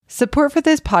Support for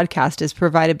this podcast is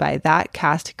provided by That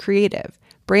Cast Creative.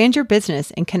 Brand your business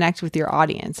and connect with your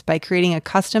audience by creating a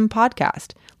custom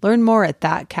podcast. Learn more at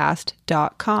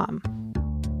thatcast.com.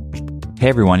 Hey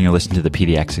everyone, you're listening to the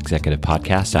PDX Executive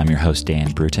Podcast. I'm your host,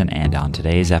 Dan Bruton, and on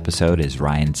today's episode is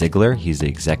Ryan Ziegler. He's the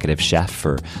executive chef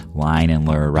for Line and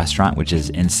Lure Restaurant, which is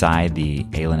inside the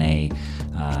A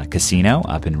Casino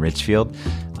up in Ridgefield.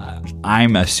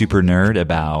 I'm a super nerd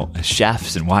about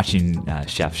chefs and watching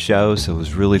chef shows, so it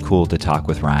was really cool to talk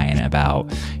with Ryan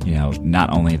about,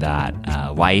 not only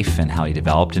that life and how he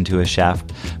developed into a chef,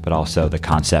 but also the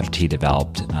concept he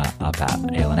developed up at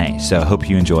A. So I hope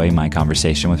you enjoy my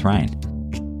conversation with Ryan.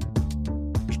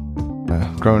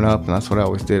 Growing up, and that's what I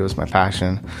always did. It was my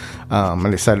passion. I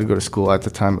decided to go to school at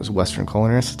the time. It was Western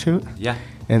Culinary Institute. Yeah.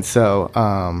 And so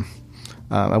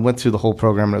I went through the whole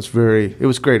program. And it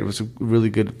was great. It was a really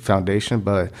good foundation.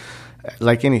 But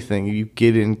like anything, you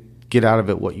get out of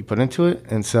it what you put into it.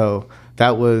 And so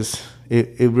that was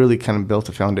it. It really kind of built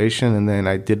a foundation. And then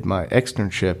I did my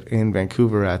externship in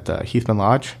Vancouver at Heathman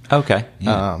Lodge. Okay.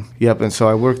 Yeah. Yep. And so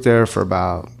I worked there for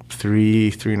about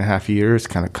three and a half years,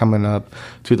 kind of coming up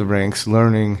through the ranks,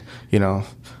 learning,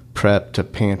 prep to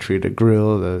pantry to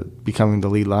grill to becoming the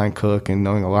lead line cook and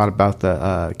knowing a lot about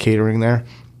the catering there.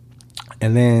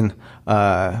 And then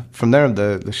from there,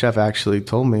 the chef actually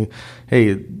told me,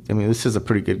 hey, this is a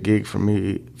pretty good gig for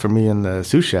me and the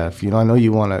sous chef. I know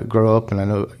you want to grow up and I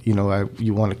know,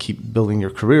 you want to keep building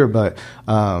your career, but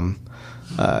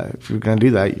if you're going to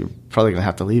do that, you're probably going to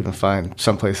have to leave and find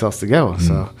someplace else to go. Mm-hmm.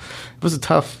 So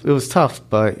it was tough,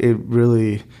 but it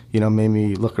really, made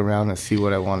me look around and see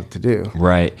what I wanted to do.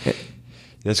 Right.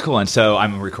 That's cool. And so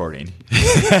I'm recording.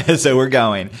 So we're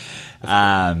going.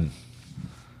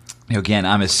 Again,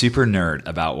 I'm a super nerd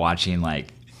about watching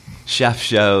chef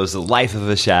shows, the life of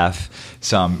a chef.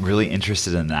 So I'm really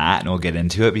interested in that, and we'll get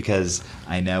into it because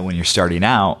I know when you're starting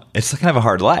out, it's kind of a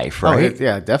hard life, right? Oh,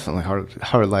 yeah, definitely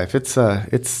hard life. It's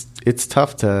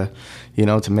tough to,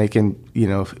 to make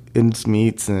ends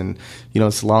meets, and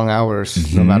it's long hours,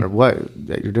 mm-hmm. no matter what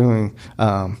that you're doing,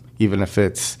 even if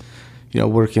it's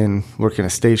working a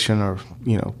station or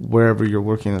wherever you're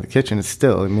working in the kitchen. It's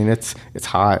still, it's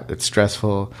hot, it's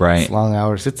stressful, right? It's long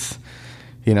hours. It's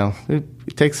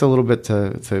it takes a little bit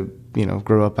to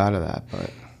grow up out of that, but.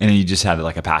 And you just had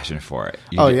a passion for it.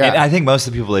 Yeah. And I think most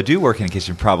of the people that do work in the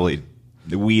kitchen probably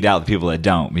weed out the people that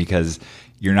don't, because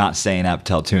you're not staying up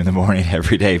till 2 a.m.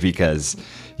 every day because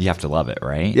you have to love it,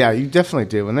 right? Yeah, you definitely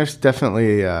do. And there's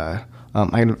definitely, I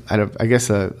guess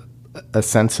a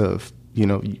sense of,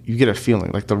 you get a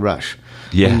feeling like the rush.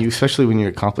 Yeah. Especially when you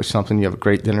accomplish something, you have a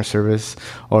great dinner service,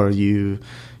 or you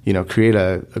create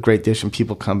a great dish and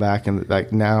people come back, and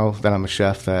now that I'm a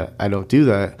chef that I don't do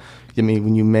that.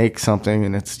 When you make something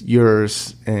and it's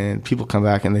yours and people come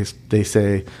back and they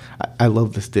say, I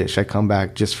love this dish, I come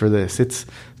back just for this.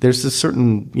 There's a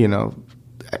certain,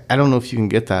 I don't know if you can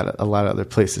get that at a lot of other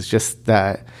places, just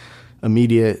that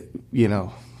immediate,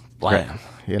 blam,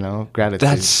 gratitude.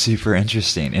 That's super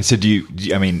interesting. And so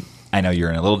I know you're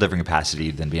in a little different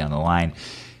capacity than being on the line.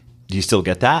 Do you still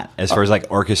get that as far as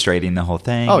orchestrating the whole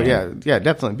thing? Oh, yeah,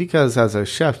 definitely. Because as a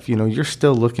chef, you're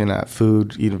still looking at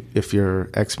food, if you're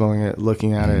expoing it,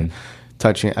 looking at mm-hmm. it,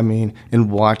 touching,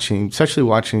 and watching, especially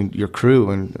watching your crew.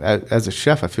 And as a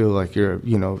chef, I feel like you're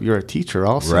a teacher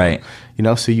also. Right.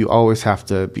 So you always have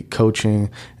to be coaching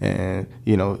and,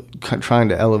 trying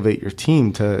to elevate your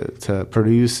team to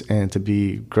produce and to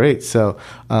be great. So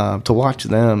to watch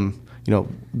them,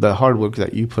 the hard work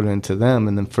that you put into them,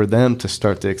 and then for them to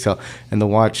start to excel and to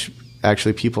watch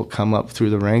actually people come up through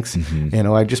the ranks.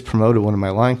 Mm-hmm. I just promoted one of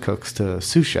my line cooks to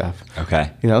sous chef.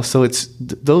 Okay. So it's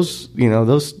those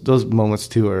moments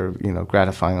too are,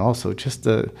 gratifying also, just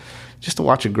to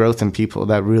watch a growth in people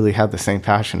that really have the same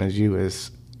passion as you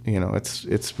is,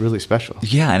 it's really special.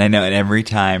 Yeah. And I know, and every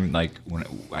time, when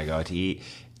I go out to eat,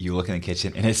 you look in the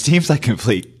kitchen and it seems like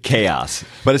complete chaos,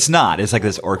 but it's not. It's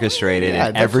this orchestrated,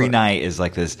 and every night is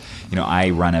this,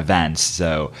 I run events,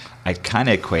 so I kind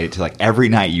of equate it to every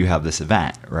night you have this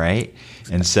event, right?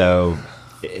 And so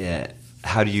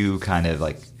how do you kind of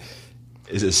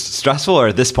is it stressful, or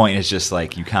at this point it's just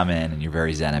you come in and you're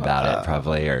very zen about it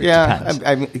probably, or yeah, it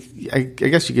depends? I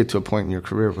guess you get to a point in your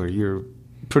career where you're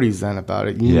pretty zen about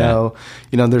it. Yeah.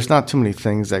 There's not too many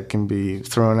things that can be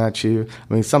thrown at you.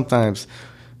 Sometimes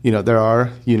there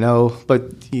are,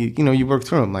 but you work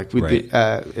through them. We right. do,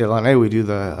 at LNA, we do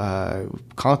the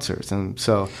concerts, and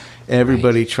so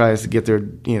everybody tries to get their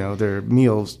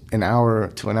meals an hour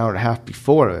to an hour and a half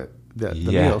before it. the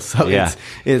meal. So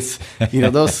it's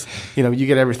those, you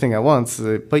get everything at once,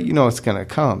 but it's going to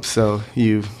come. So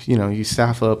you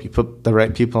staff up, you put the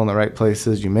right people in the right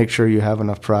places, you make sure you have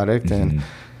enough product, and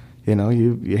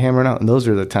you hammer it out. And those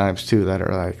are the times too that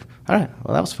are like, all right,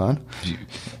 well, that was fun.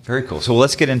 Very cool. So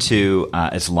let's get into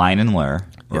it's Line and Lure,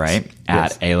 right?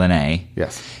 At A.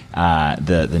 Yes.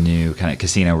 The new kind of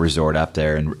casino resort up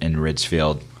there in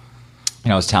Ridgefield.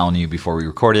 I was telling you before we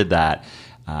recorded that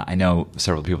I know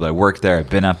several people that work there. I've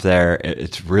been up there.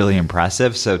 It's really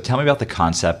impressive. So tell me about the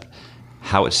concept,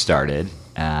 how it started.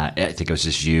 I think it was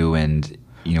just you and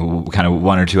kind of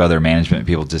one or two other management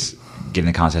people just getting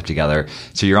the concept together.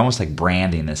 So you're almost like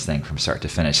branding this thing from start to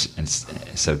finish. And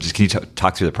so just can you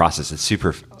talk through the process? It's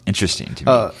super interesting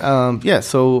to me.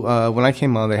 So when I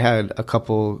came on, they had a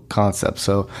couple concepts.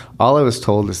 So all I was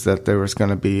told is that there was going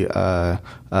to be a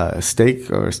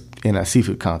steak or a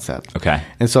seafood concept. Okay.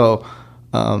 And so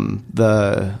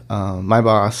my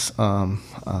boss,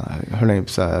 her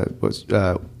name's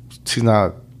she's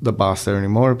not the boss there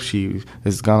anymore. She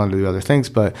has gone on to do other things.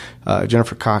 But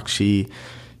Jennifer Cox, she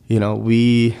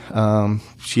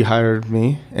hired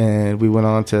me, and we went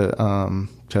on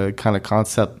to kind of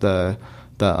concept the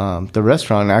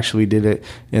restaurant. And actually, we did it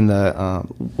in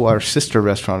our sister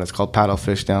restaurant. It's called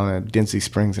Paddlefish down at Dinsley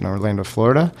Springs in Orlando,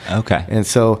 Florida. Okay. And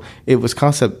so it was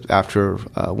concept after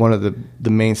one of the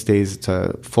mainstays. It's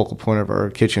a focal point of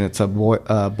our kitchen. It's a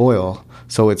boil.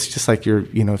 So it's just like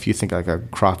if you think like a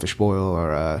crawfish boil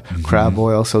or a crab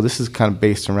boil. So this is kind of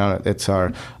based around it. It's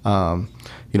our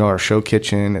our show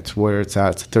kitchen. It's where it's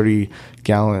at. It's a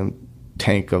 30-gallon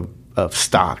tank of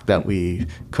stock that we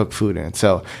cook food in.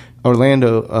 So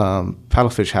Orlando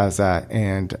Paddlefish has that,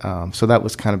 and so that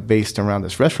was kind of based around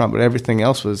this restaurant. But everything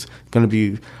else was going to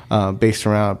be based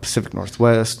around Pacific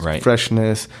Northwest,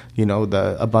 freshness,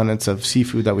 the abundance of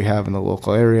seafood that we have in the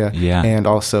local area, and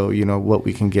also what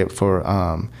we can get for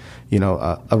around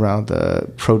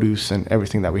the produce and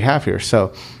everything that we have here.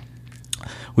 So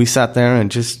we sat there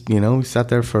and just, we sat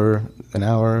there for an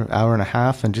hour and a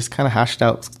half and just kind of hashed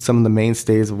out some of the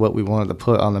mainstays of what we wanted to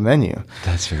put on the menu.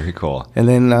 That's very cool. And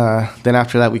then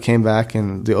after that, we came back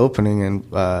in the opening and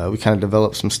we kind of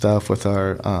developed some stuff with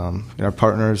our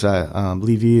partners at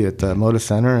Levy at the Moda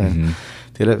Center and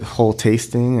did a whole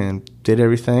tasting and did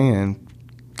everything and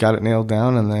got it nailed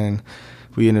down. And then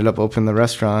we ended up opening the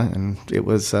restaurant, and it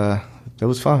was fun.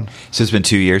 So it's been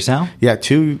 2 years now? Yeah,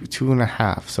 two and a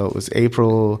half. So it was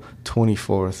April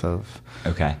 24th of.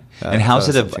 Okay. And how's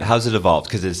it evolved?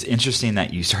 Because it's interesting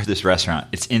that you started this restaurant.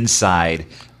 It's inside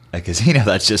a casino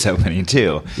that's just opening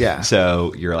too. Yeah.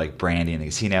 So you're like branding the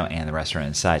casino and the restaurant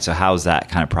inside. So how's that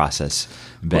kind of process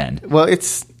been? Well,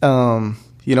 it's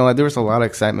there was a lot of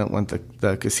excitement when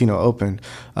the casino opened,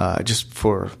 just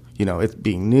for. It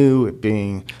being new, it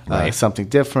being something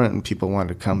different, and people wanted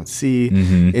to come and see.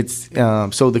 It's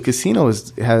so the casino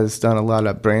has done a lot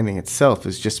of branding itself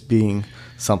as just being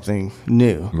something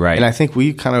new, right? And I think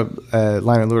we kind of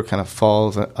Line and Lure kind of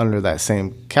falls under that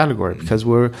same category because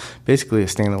we're basically a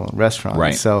standalone restaurant.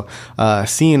 Right. So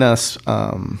seeing us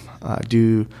come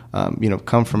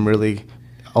from really. It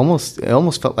almost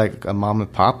felt like a mom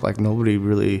and pop. Like nobody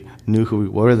really knew who we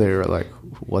were. They were like,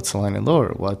 "What's Line and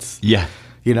Lure? What's?"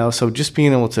 So just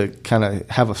being able to kind of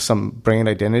have some brand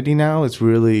identity now is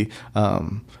really,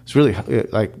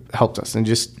 helped us, and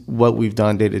just what we've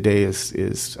done day to day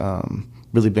is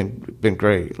really been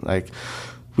great. Like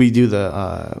we do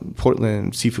the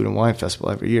Portland Seafood and Wine Festival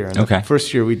every year, and the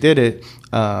first year we did it,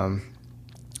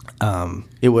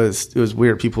 it was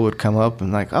weird. People would come up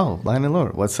and like, "Oh, Line and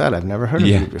Lure, what's that? I've never heard of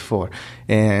you before,"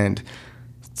 and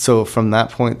so from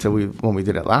that point to when we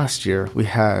did it last year,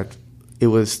 it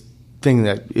was. Thing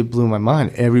that it blew my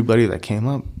mind. Everybody that came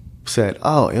up said,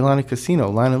 "Oh, Ailani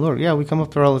Casino, Line and Lure. Yeah, we come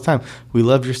up there all the time. We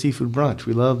loved your seafood brunch.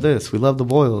 We love this. We love the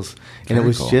boils." And it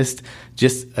was cool.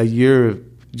 just a year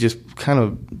just kind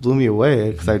of blew me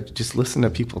away because I just listened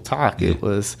to people talk. It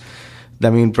was,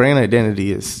 brand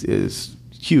identity is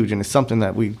huge, and it's something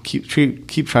that we keep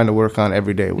trying to work on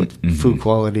every day with food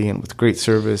quality and with great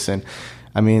service. And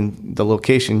the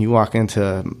location, you walk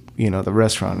into, the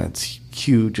restaurant, it's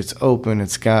huge, it's open,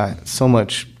 it's got so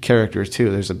much character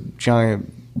too. There's a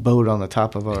giant boat on the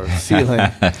top of our ceiling.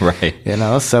 Right.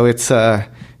 So it's the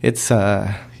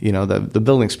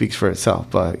building speaks for itself,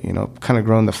 but kind of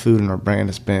growing the food and our brand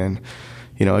has been,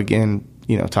 again,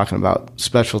 talking about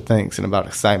special things and about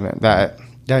excitement that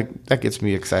gets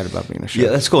me excited about being a chef. Yeah,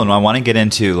 that's cool. And I want to get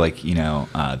into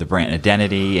the brand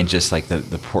identity and just like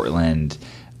the Portland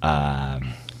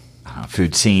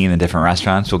food scene and different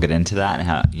restaurants. We'll get into that and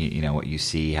how what you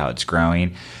see, how it's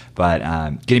growing. But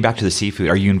getting back to the seafood,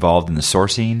 are you involved in the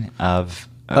sourcing of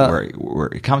where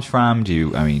it comes from? Do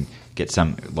you, get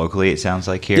some locally, it sounds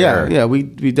like here? Yeah, we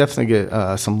definitely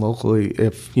get some locally.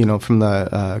 If, from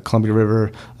the Columbia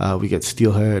River, we get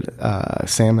steelhead,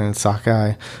 salmon,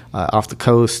 sockeye off the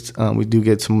coast. We do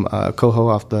get some coho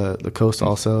off the coast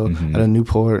also, out of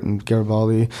Newport and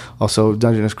Garibaldi. Also,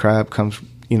 Dungeness crab comes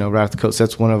right off the coast.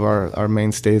 That's one of our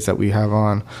mainstays that we have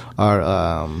on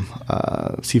our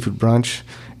seafood brunch.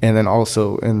 And then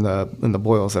also in the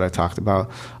boils that I talked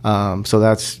about. So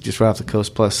that's just right off the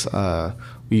coast. Plus,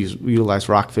 we utilize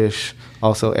rockfish.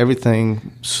 Also,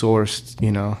 everything sourced,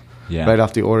 right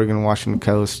off the Oregon, Washington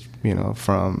coast.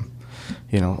 From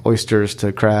oysters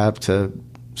to crab to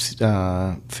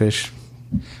fish.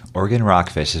 Oregon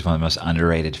rockfish is one of the most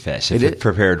underrated fish. If it's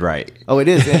prepared right. Oh, it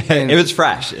is. And if it's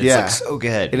fresh, it's so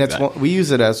good. And we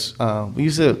use it as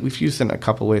we've used it in a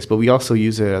couple ways, but we also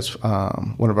use it as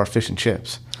one of our fish and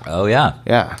chips. Oh yeah,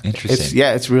 yeah, interesting.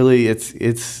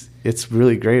 It's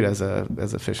really great as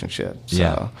a fish and chip.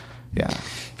 So, yeah,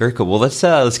 very cool. Well, let's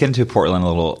get into Portland a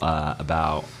little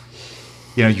about.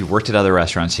 You've worked at other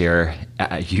restaurants here.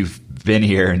 You've been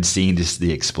here and seen just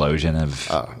the explosion of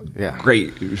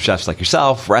great chefs like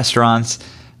yourself, restaurants.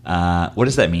 What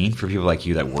does that mean for people like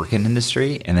you that work in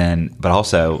industry? And then, but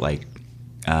also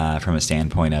from a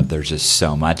standpoint of there's just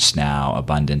so much now,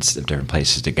 abundance of different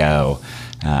places to go.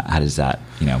 How does that,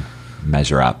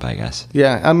 measure up, I guess?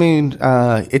 Yeah,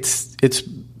 it's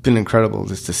been incredible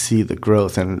just to see the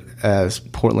growth, and as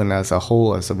Portland as a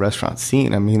whole, as a restaurant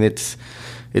scene.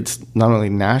 It's not only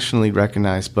nationally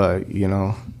recognized, but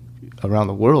around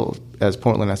the world as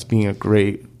Portland as being a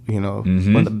great, one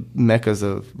of the meccas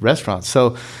of restaurants.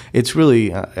 So it's really,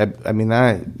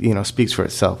 that speaks for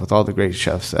itself with all the great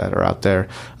chefs that are out there,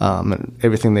 and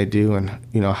everything they do, and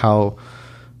how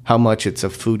much it's a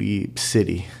foodie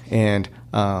city. And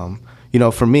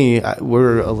for me,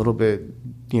 we're a little bit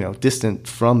distant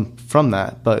from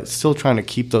that, but still trying to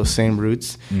keep those same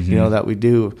roots, that we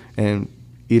do. And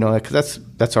because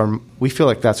we feel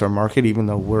like that's our market, even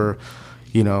though we're,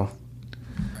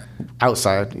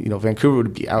 outside. Vancouver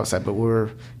would be outside, but we're,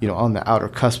 on the outer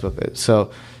cusp of it.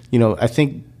 So, I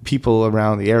think people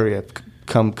around the area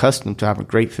come accustomed to having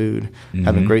great food,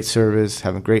 having great service,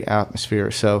 having great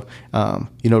atmosphere. So,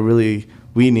 really,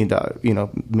 we need to,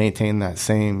 maintain that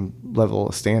same level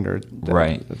of standard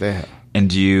that they have. And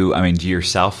do you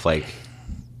yourself,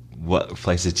 what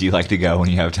places do you like to go when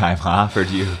you have time off, or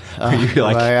do you?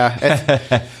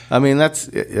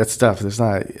 That's tough. There's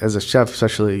not, as a chef,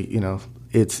 especially,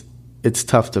 it's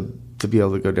tough to be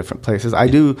able to go different places. I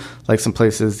do like some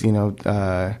places,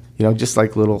 just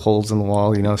like little holes in the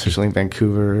wall, especially in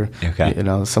Vancouver. Okay.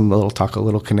 Some little Taco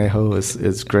Little Conejo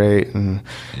is great, and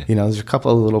there's a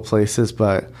couple of little places,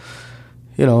 but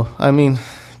you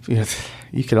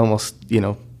could almost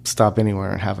stop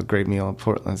anywhere and have a great meal in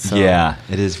Portland. So. Yeah,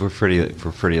 it is. We're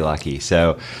pretty lucky.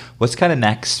 So, what's kind of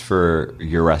next for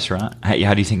your restaurant?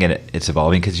 How do you think it's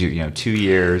evolving? Because 2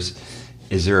 years.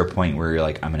 Is there a point where you're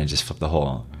like, I'm going to just flip the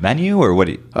whole menu, or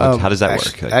how does that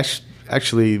work?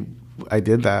 Actually, I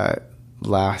did that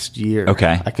last year.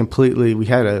 Okay. We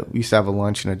used to have a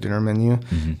lunch and a dinner menu,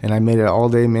 and I made an all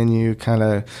day menu, kind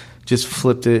of just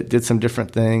flipped it, did some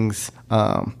different things.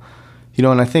 And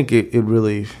I think it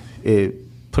really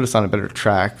put us on a better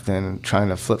track than trying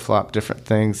to flip flop different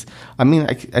things. I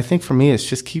think for me, it's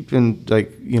just keeping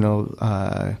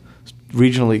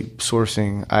regionally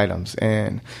sourcing items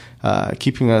and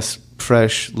keeping us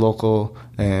fresh, local,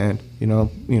 and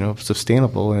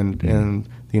sustainable, and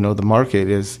the market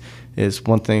is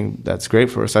one thing that's great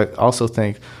for us. I also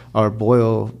think our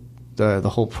boil, the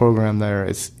whole program there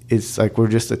is like we're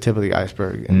just the tip of the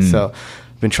iceberg, and so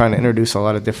I've been trying to introduce a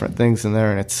lot of different things in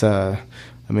there, and it's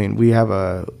we have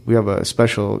a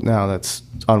special now that's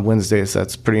on Wednesdays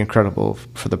that's pretty incredible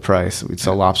for the price. We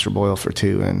sell lobster boil for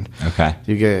 $2, and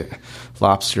you get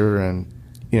lobster and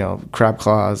crab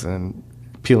claws and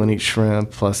peel and eat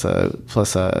shrimp plus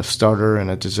a starter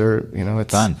and a dessert.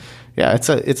 It's fun. Yeah, it's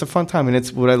a fun time, and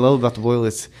it's what I love about the boil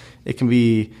is it can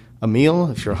be a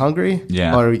meal if you're hungry,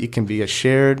 or it can be a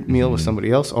shared meal with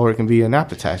somebody else, or it can be an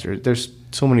appetizer. There's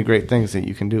so many great things that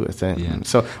you can do with it. Yeah. And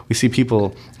so we see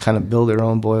people kind of build their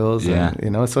own boils,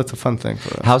 and so it's a fun thing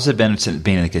for us. How's it been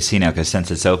being in the casino? Because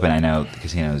since it's open, I know the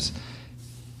casino's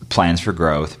plans for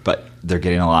growth, but they're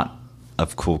getting a lot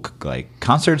of cool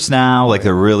concerts now.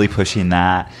 They're really pushing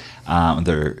that.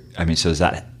 So is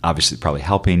that obviously probably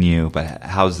helping you? But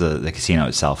how's the casino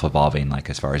itself evolving?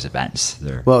 As far as events,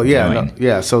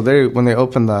 So when they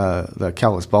opened the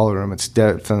Cowlitz Ballroom, it's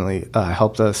definitely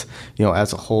helped us,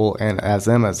 as a whole, and as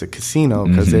them as a casino,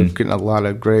 because they've gotten a lot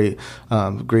of great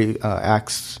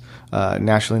acts,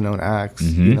 nationally known acts,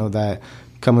 that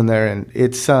come in there, and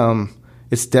it's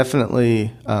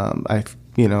definitely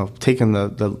taken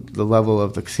the level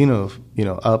of the casino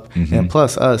up, and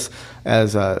plus us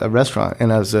as a restaurant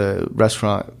and as a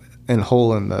restaurant in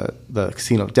whole in the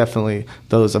casino, definitely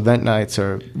those event nights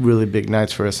are really big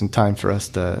nights for us, and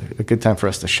a good time for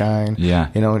us to shine,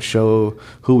 and show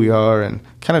who we are, and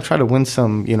kind of try to win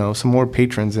some more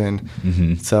patrons in.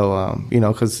 So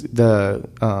because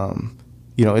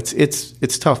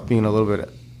it's tough being a little bit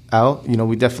out.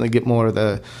 We definitely get more of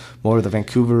the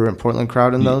Vancouver and Portland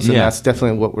crowd in those, and that's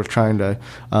definitely what we're trying to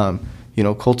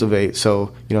cultivate.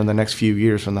 So in the next few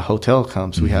years when the hotel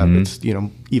comes, we have it's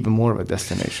even more of a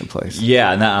destination place.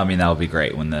 Yeah, that'll be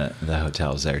great when the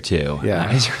hotel's there too.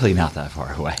 Yeah, it's really not that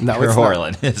far away. No, it's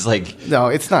Portland. It's like no,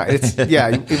 it's not. It's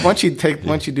once you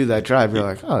do that drive, you're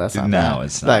like, oh, that's not bad. No,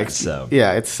 it's not. Like, so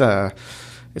it's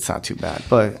not too bad.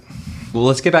 But well,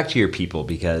 let's get back to your people,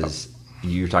 because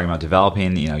you're talking about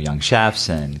developing young chefs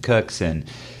and cooks, and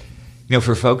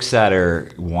for folks that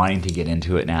are wanting to get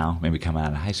into it now, maybe coming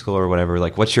out of high school or whatever,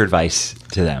 like, what's your advice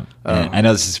to them? And I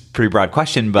know this is a pretty broad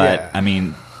question, but I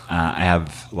mean, I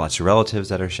have lots of relatives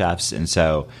that are chefs, and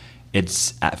so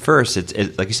it's at first,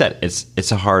 it's like you said, it's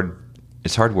hard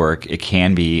work. It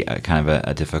can be kind of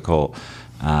a difficult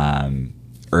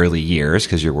early years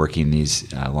because you're working these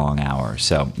long hours.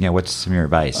 So, what's some of your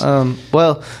advice?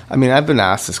 Well, I mean, I've been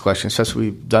asked this question, especially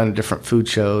we've done different food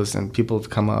shows, and people have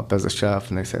come up as a chef,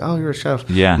 and they say, "Oh, you're a chef."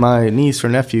 Yeah. My niece or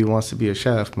nephew wants to be a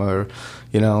chef, or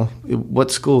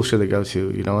what school should they go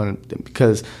to? And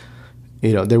because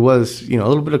there was a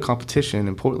little bit of competition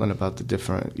in Portland about the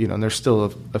different, and there's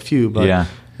still a few, but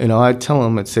I'd tell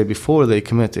them, I'd say before they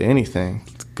commit to anything,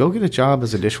 go get a job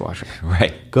as a dishwasher.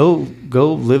 Right. Go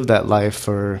live that life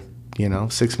for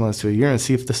 6 months to a year and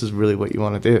see if this is really what you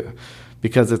want to do,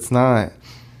 because it's not.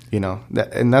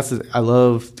 And that's I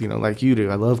love like you do.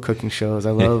 I love cooking shows.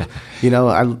 I love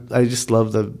I just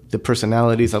love the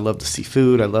personalities. I love the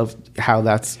seafood. I love how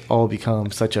that's all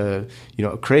become such a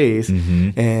a craze.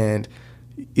 And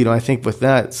I think with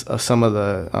that, some of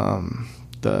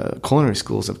the culinary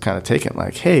schools have kind of taken,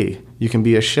 like, hey, you can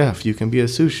be a chef, you can be a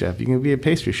sous chef, you can be a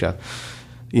pastry chef,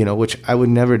 which I would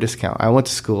never discount. I went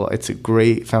to school. It's a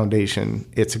great foundation.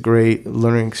 It's a great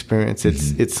learning experience.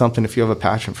 It's something, if you have a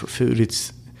passion for food,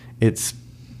 it's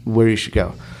where you should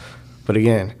go. But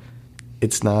again,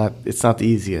 it's not the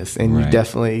easiest, and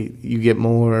you get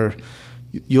more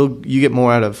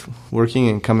out of working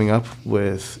and coming up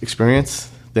with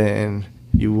experience than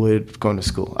you would going to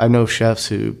school. I know chefs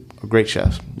who are great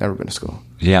chefs, never been to school.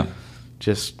 Yeah.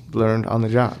 Just learned on the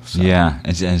job. So. Yeah.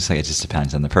 It's like, it just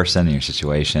depends on the person and your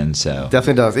situation. So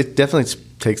definitely does. It definitely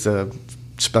takes a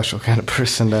special kind of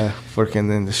person to work in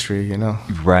the industry,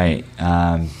 Right.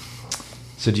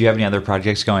 So do you have any other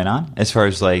projects going on as far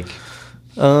as like,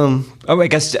 I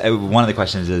guess one of the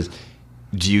questions is,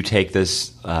 do you take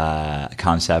this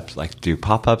concept, like, do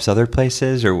pop-ups other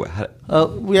places, or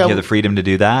do you have the freedom to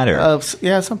do that? Or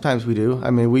sometimes we do. I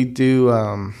mean, we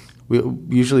do. We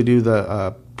usually do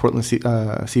the Portland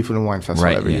Seafood and Wine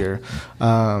Festival every year,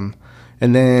 and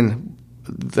then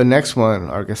the next one,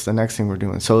 or I guess the next thing we're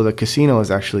doing. So the casino is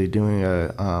actually doing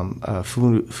a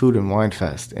food and wine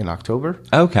fest in October.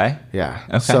 Okay. Yeah.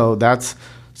 Okay. So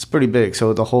it's pretty big.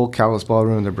 So the whole Cowles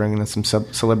Ballroom, they're bringing in some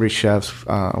celebrity chefs.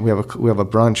 We have a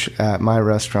brunch at my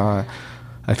restaurant.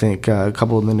 I think a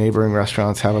couple of the neighboring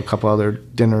restaurants have a couple other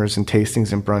dinners and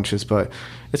tastings and brunches, but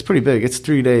it's pretty big. It's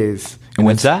 3 days. And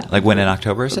when's that? Like, when in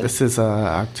October is it? This is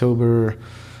October.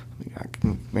 I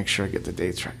can make sure I get the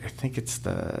dates right. I think it's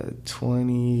the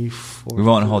 24th. We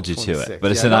won't hold you to it,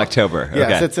 but it's in October. Okay.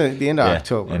 Yes, it's at the end of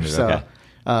October. Okay.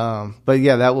 But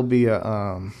yeah, that will be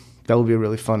a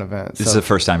really fun event. This is the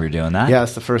first time you're doing that? Yeah,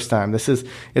 it's the first time.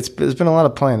 It's been a lot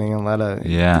of planning and a lot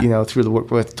of through the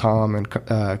work with Tom and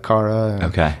Cara.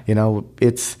 And,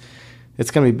 it's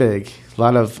going to be big. A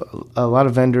lot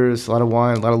of vendors, a lot of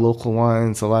wine, a lot of local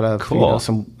wines, a lot of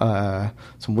some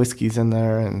whiskeys in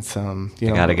there, and some.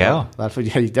 You gotta go. A lot of food.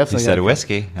 Yeah, you definitely. You said a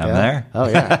whiskey. I'm there. Oh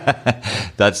yeah.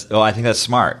 I think that's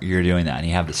smart. You're doing that, and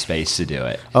you have the space to do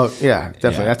it. Oh yeah,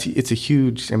 definitely. It's a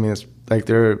huge. I mean, it's like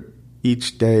they're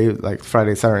each day, like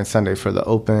Friday, Saturday, and Sunday for the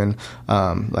open,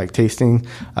 like tasting.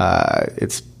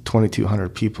 It's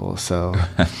 2,200 people, so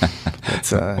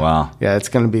it's wow. Yeah, it's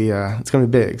gonna be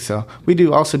big. So we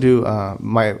also do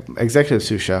my executive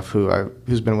sous chef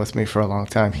who's been with me for a long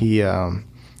time. He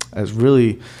is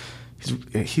really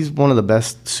he's one of the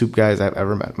best soup guys I've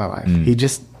ever met in my life. He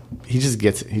just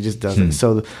gets it. He just does it.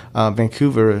 So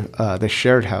Vancouver, the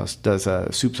Shared House does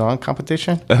a soups on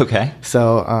competition. Okay.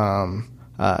 So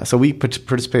So we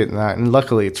participate in that, and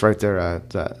luckily it's right there at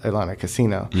the Atlanta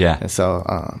Casino. Yeah. And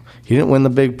so he didn't win the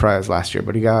big prize last year,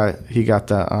 but he got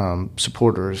the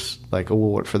supporters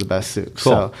award for the best suit.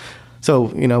 Cool. So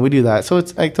we do that. So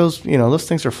it's like those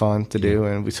things are fun to do,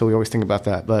 and we always think about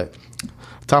that. But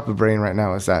top of brain right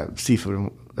now is that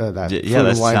seafood. That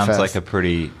sounds fest. like a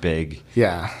pretty big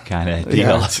kind of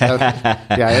deal. It's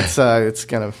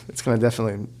gonna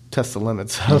definitely test the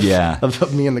limits of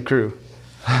me and the crew.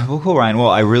 Well, cool, Ryan. Well,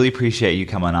 I really appreciate you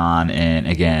coming on. And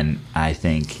again, I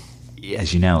think,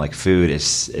 as you know, like food is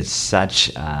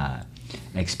such an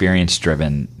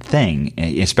experience-driven thing,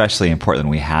 especially in Portland.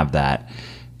 We have that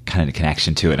kind of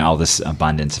connection to it and all this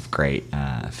abundance of great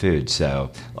food.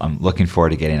 So I'm looking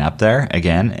forward to getting up there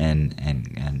again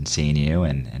and seeing you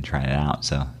and trying it out.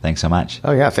 So thanks so much.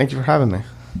 Oh, yeah. Thank you for having me.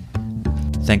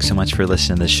 Thanks so much for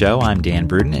listening to the show. I'm Dan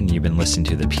Bruton, and you've been listening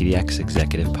to the PDX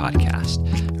Executive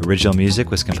Podcast. Original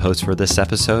music was composed for this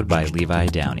episode by Levi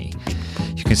Downey.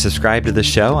 You can subscribe to the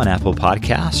show on Apple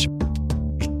Podcasts